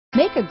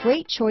Make a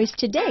great choice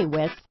today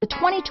with the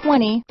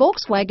 2020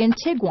 Volkswagen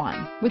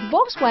Tiguan. With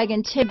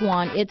Volkswagen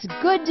Tiguan, it's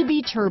good to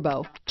be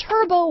turbo.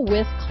 Turbo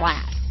with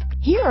class.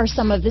 Here are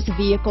some of this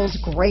vehicle's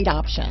great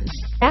options: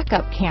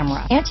 backup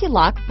camera,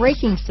 anti-lock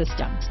braking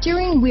system,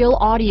 steering wheel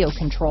audio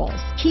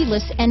controls,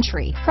 keyless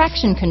entry,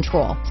 traction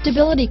control,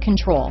 stability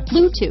control,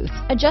 Bluetooth,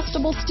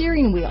 adjustable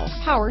steering wheel,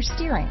 power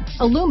steering,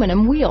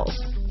 aluminum wheels,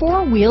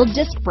 four-wheel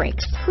disc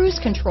brakes, cruise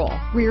control,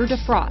 rear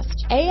defrost,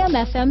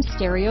 AM/FM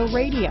stereo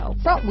radio,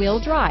 front-wheel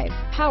drive,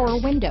 power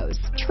windows,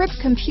 trip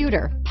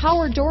computer,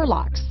 power door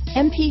locks,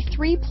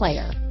 MP3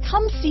 player.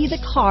 Come see the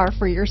car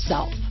for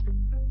yourself.